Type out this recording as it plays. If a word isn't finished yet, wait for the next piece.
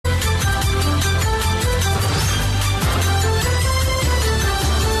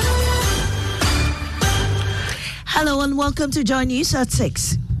Hello and welcome to Joy News at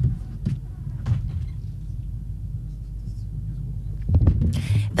 6.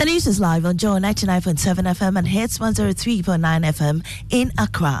 The news is live on Joy 99.7 FM and Hits 103.9 FM in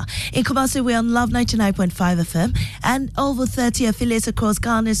Accra. In Kumasi, we're on Love 99.5 FM and over 30 affiliates across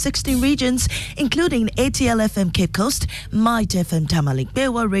Ghana's 16 regions, including ATL FM Cape Coast, Might FM Tamalik,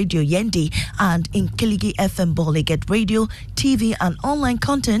 Bewa Radio Yendi, and in Kiligi FM Boliget Radio, TV and online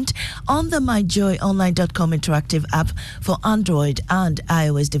content on the myjoyonline.com interactive app for Android and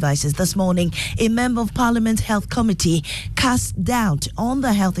iOS devices. This morning, a member of Parliament's Health Committee cast doubt on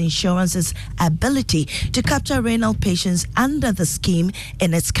the health insurance's ability to capture renal patients under the scheme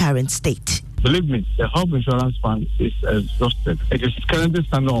in its current state. Believe me, the health insurance fund is exhausted. It is currently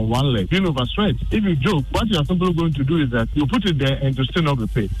standing on one leg, being overstretched. If you joke, what you are simply going to do is that you put it there and to still not be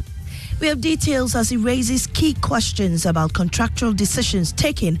paid. We have details as he raises key questions about contractual decisions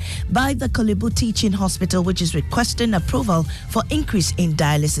taken by the Kolebu Teaching Hospital, which is requesting approval for increase in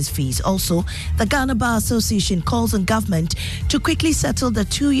dialysis fees. Also, the Ghana Bar Association calls on government to quickly settle the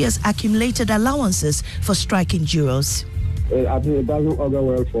 2 years accumulated allowances for striking jurors. I think it doesn't augur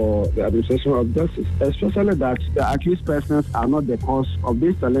well for the administration of justice, especially that the accused persons are not the cause of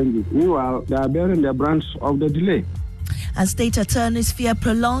these challenges. Meanwhile, they are bearing the brunt of the delay. And state attorneys fear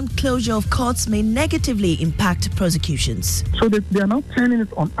prolonged closure of courts may negatively impact prosecutions. So they are now turning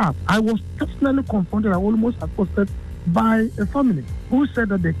it on us. I was personally confronted, I almost accosted by a family who said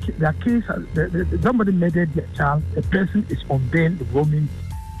that their case, somebody murdered their child, the person is on bail, roaming.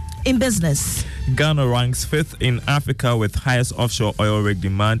 In business, Ghana ranks 5th in Africa with highest offshore oil rig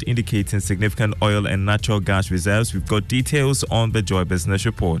demand, indicating significant oil and natural gas reserves. We've got details on the Joy Business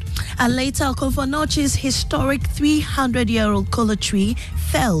Report. And later, Okofonochi's historic 300-year-old kola tree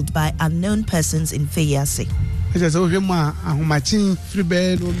felled by unknown persons in Feyasi.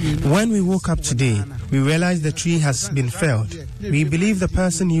 When we woke up today, we realized the tree has been felled. We believe the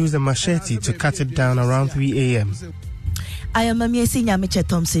person used a machete to cut it down around 3 a.m. I am Amiesi Nyamiche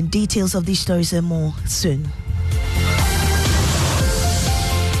Thompson. Details of these stories and more soon.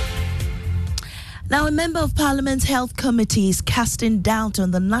 Now, a member of Parliament's Health Committee is casting doubt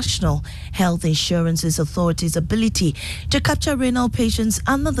on the National Health Insurance Authority's ability to capture renal patients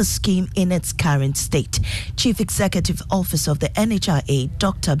under the scheme in its current state. Chief Executive Officer of the NHIA,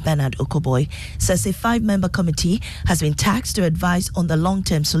 Dr. Bernard Okoboy, says a 5-member committee has been tasked to advise on the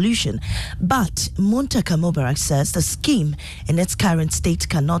long-term solution. But Muntaka Mubarak says the scheme in its current state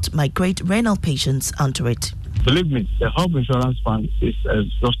cannot migrate renal patients onto it. Believe me, the health insurance fund is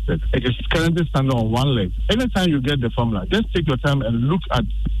exhausted. It is currently standing on one leg. Anytime you get the formula, just take your time and look at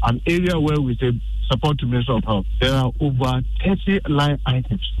an area where we say support to Minister of Health. There are over 30 line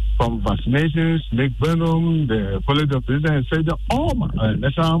items, from vaccinations, make venom, the quality of president, etc. All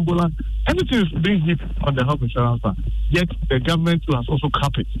national ambulance, everything is being hit on the health insurance fund. Yet the government has also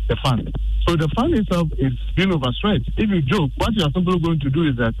capped the fund. So the fund itself is being overstretched. If you joke, what you are simply going to do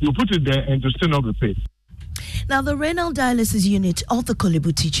is that you put it there and to still not be paid. Now, the renal dialysis unit of the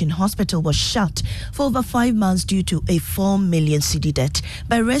Kolebu Teaching Hospital was shut for over 5 months due to a 4 million cedi debt.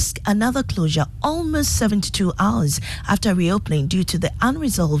 By risk, another closure almost 72 hours after reopening due to the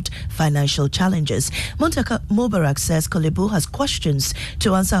unresolved financial challenges. Muntaka Mubarak says Kolebu has questions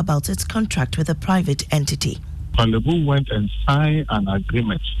to answer about its contract with a private entity. Kolebu went and signed an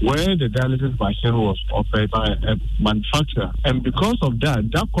agreement where the dialysis machine was offered by a manufacturer. And because of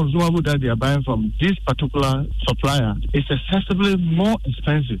that, that consumable that they are buying from this particular supplier is excessively more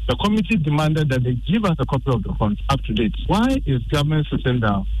expensive. The committee demanded that they give us a copy of the contract up to date. Why is government sitting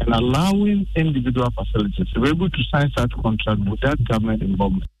down and allowing individual facilities to be able to sign such contract without government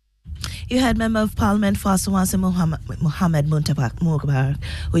involvement? You had Member of Parliament for Asawase Mohammed Mubarak,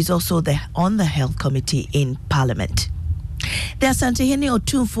 who is also on the Health Committee in Parliament. The Asantehene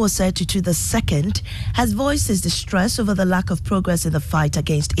Otumfuo Setutu II has voiced his distress over the lack of progress in the fight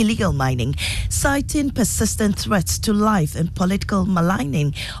against illegal mining, citing persistent threats to life and political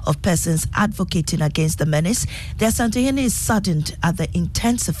maligning of persons advocating against the menace. The Asantehene is saddened at the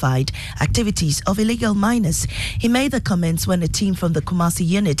intensified activities of illegal miners. He made the comments when a team from the Kumasi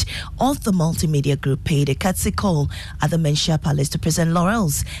unit of the multimedia group paid a courtesy call at the Menshia Palace to present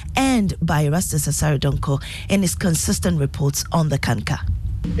laurels and by Erastus Asaridonko in his consistent reports on the Kanka.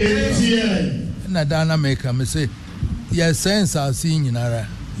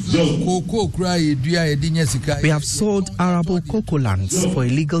 We have sold arable cocoa lands for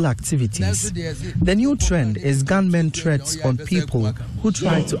illegal activities. The new trend is gunmen threats on people who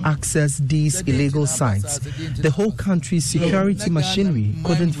try to access these illegal sites. The whole country's security machinery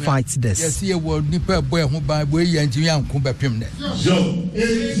couldn't fight this.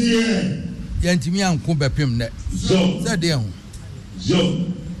 yantimi anko bepem ne say dey ho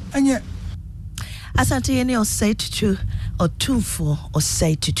anye Asante or say to or 2-4 or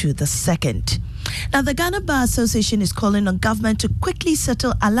say to the second. Now, the Ghana Bar Association is calling on government to quickly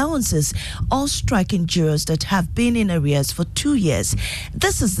settle allowances all striking jurors that have been in arrears for 2 years.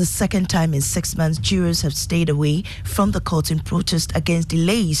 This is the second time in 6 months jurors have stayed away from the court in protest against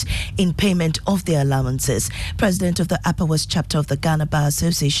delays in payment of their allowances. President of the Upper West chapter of the Ghana Bar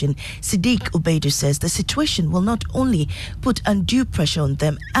Association, Siddiq Ubaidu, says the situation will not only put undue pressure on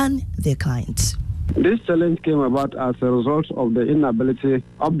them and their clients. This challenge came about as a result of the inability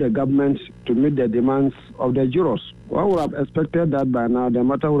of the government to meet the demands of the jurors. One would have expected that by now the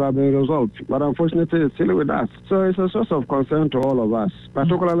matter would have been resolved, but unfortunately it's still with us. So it's a source of concern to all of us,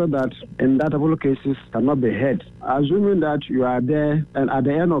 particularly that indictable cases cannot be heard. Assuming that you are there and at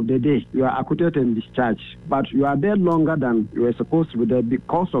the end of the day you are acquitted and discharged, but you are there longer than you were supposed to be there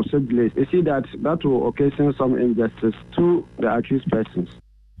because of such delays, you see that will occasion some injustice to the accused persons.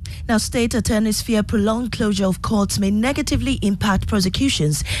 Now, state attorneys fear prolonged closure of courts may negatively impact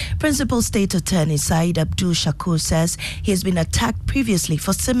prosecutions. Principal State Attorney Said Abdul Shakur says he has been attacked previously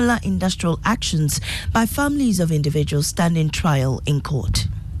for similar industrial actions by families of individuals standing trial in court.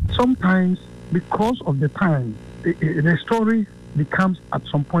 Sometimes, because of the time, the story becomes at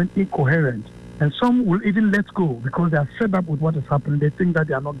some point incoherent. And some will even let go because they are fed up with what is happening. They think that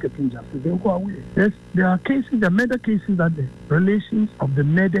they are not getting justice. They will go away. There are cases, there are murder cases that the relations of the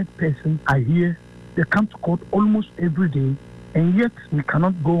murdered person are here. They come to court almost every day, and yet we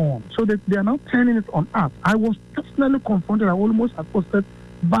cannot go on. So that they are now turning it on us. I was personally confronted, I almost accosted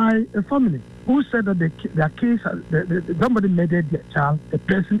by a family who said that their case, somebody murdered their child, the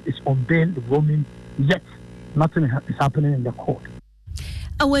person is on bail, roaming, yet nothing is happening in the court.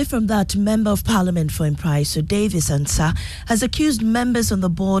 Away from that, Member of Parliament for Impraiso, Davis Ansah, has accused members on the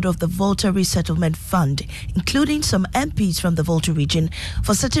board of the Volta Resettlement Fund, including some MPs from the Volta region,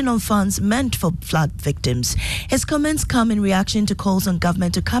 for sitting on funds meant for flood victims. His comments come in reaction to calls on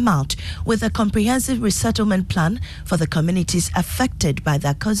government to come out with a comprehensive resettlement plan for the communities affected by the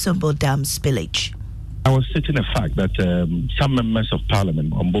Akosombo Dam spillage. I was stating the fact that some members of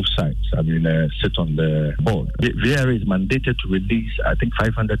parliament on both sides, sit on the board. The VRA is mandated to release, I think,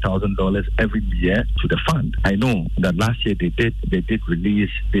 $500,000 every year to the fund. I know that last year they did release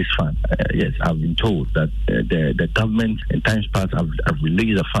this fund. Yes, I've been told that the government in times past have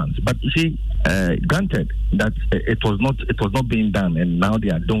released the funds. But you see, granted that it was not being done, and now they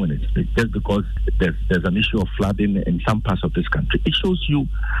are doing it. It's just because there's an issue of flooding in some parts of this country. It shows you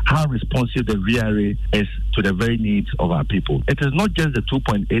how responsive the VRA is to the very needs of our people. It is not just the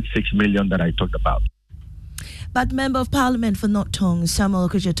 2.86 million that I talked about. But Member of Parliament for North Tongue, Samuel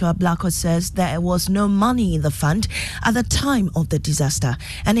Okujetua Blacko, says there was no money in the fund at the time of the disaster,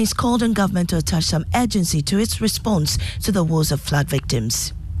 and he's called on government to attach some urgency to its response to the woes of flood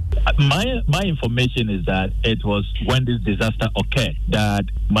victims. My information is that it was when this disaster occurred that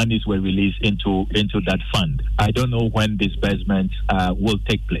monies were released into that fund. I don't know when disbursement will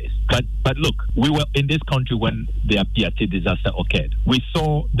take place. But look, we were in this country when the Apiati disaster occurred. We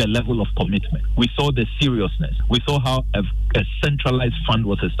saw the level of commitment. We saw the seriousness. We saw how a centralized fund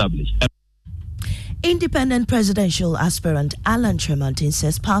was established. Independent presidential aspirant Alan Tremontin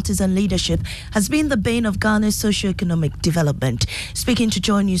says partisan leadership has been the bane of Ghana's socio-economic development. Speaking to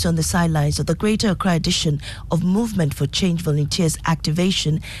Joy News on the sidelines of the Greater Accra edition of Movement for Change Volunteers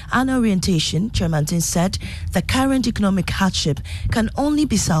Activation and Orientation, Tremontin said the current economic hardship can only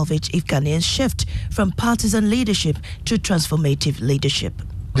be salvaged if Ghanaians shift from partisan leadership to transformative leadership.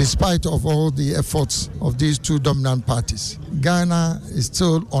 Despite of all the efforts of these two dominant parties, Ghana is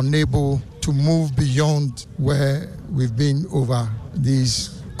still unable to move beyond where we've been over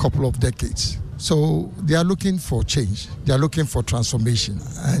these couple of decades. So they are looking for change. They are looking for transformation.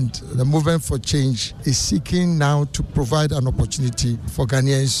 And the Movement for Change is seeking now to provide an opportunity for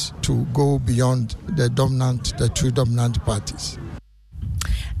Ghanaians to go beyond the two dominant parties.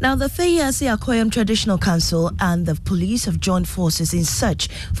 Now, the Feyasi Akoyam Traditional Council and the police have joined forces in search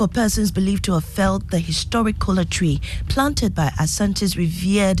for persons believed to have felled the historic kola tree planted by Asante's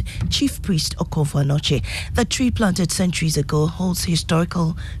revered chief priest Okonkwo Anoche. The tree planted centuries ago holds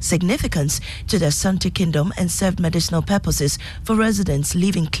historical significance to the Asante Kingdom and served medicinal purposes for residents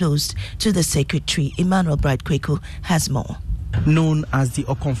living close to the sacred tree. Emmanuel Bright Kweku has more. Known as the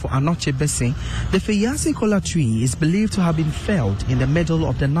Okonkwo Anoche Basin, the Feyasi kola tree is believed to have been felled in the middle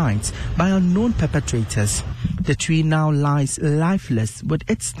of the night by unknown perpetrators. The tree now lies lifeless with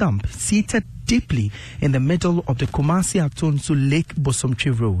its stump seated deeply in the middle of the Kumasi-Atonsu Lake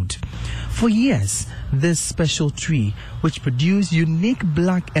Bosomtwe Road. For years, this special tree, which produced unique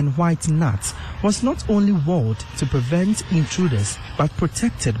black and white nuts, was not only walled to prevent intruders, but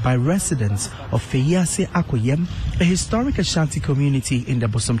protected by residents of Feyase Akoyem, a historic Ashanti community in the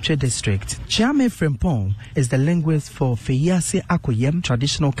Bosomtwe district. Chiame Frempong is the linguist for Feyase Akoyem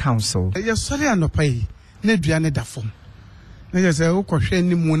Traditional Council.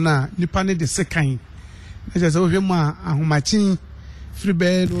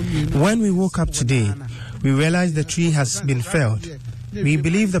 When we woke up today, we realized the tree has been felled. We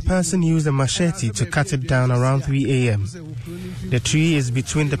believe the person used a machete to cut it down around 3 a.m. The tree is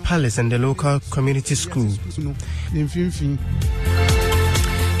between the palace and the local community school.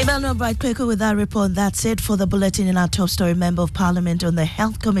 Emmanuel Bright-Quaker with that report. That's it for the bulletin. In our top story, Member of Parliament on the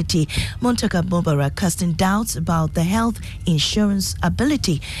Health Committee, Muntaka Mubarak, casting doubts about the health insurance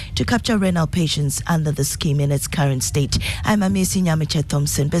ability to capture renal patients under the scheme in its current state. I'm Amisi Nyamiche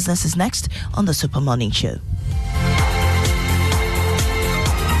Thompson. Business is next on the Super Morning Show.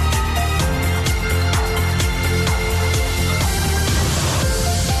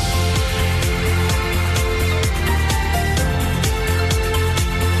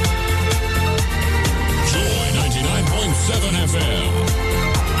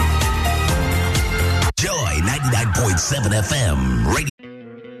 Joy 99.7 FM radio.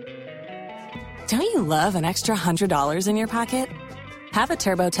 Don't you love an extra $100 in your pocket? Have a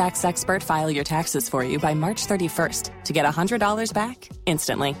TurboTax expert file your taxes for you by March 31st to get $100 back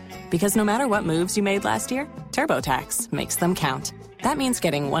instantly. Because no matter what moves you made last year, TurboTax makes them count. That means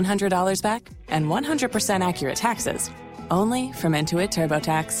getting $100 back and 100% accurate taxes only from Intuit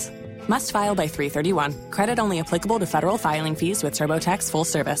TurboTax. Must file by 3/31. Credit only applicable to federal filing fees with TurboTax full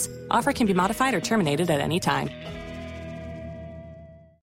service. Offer can be modified or terminated at any time.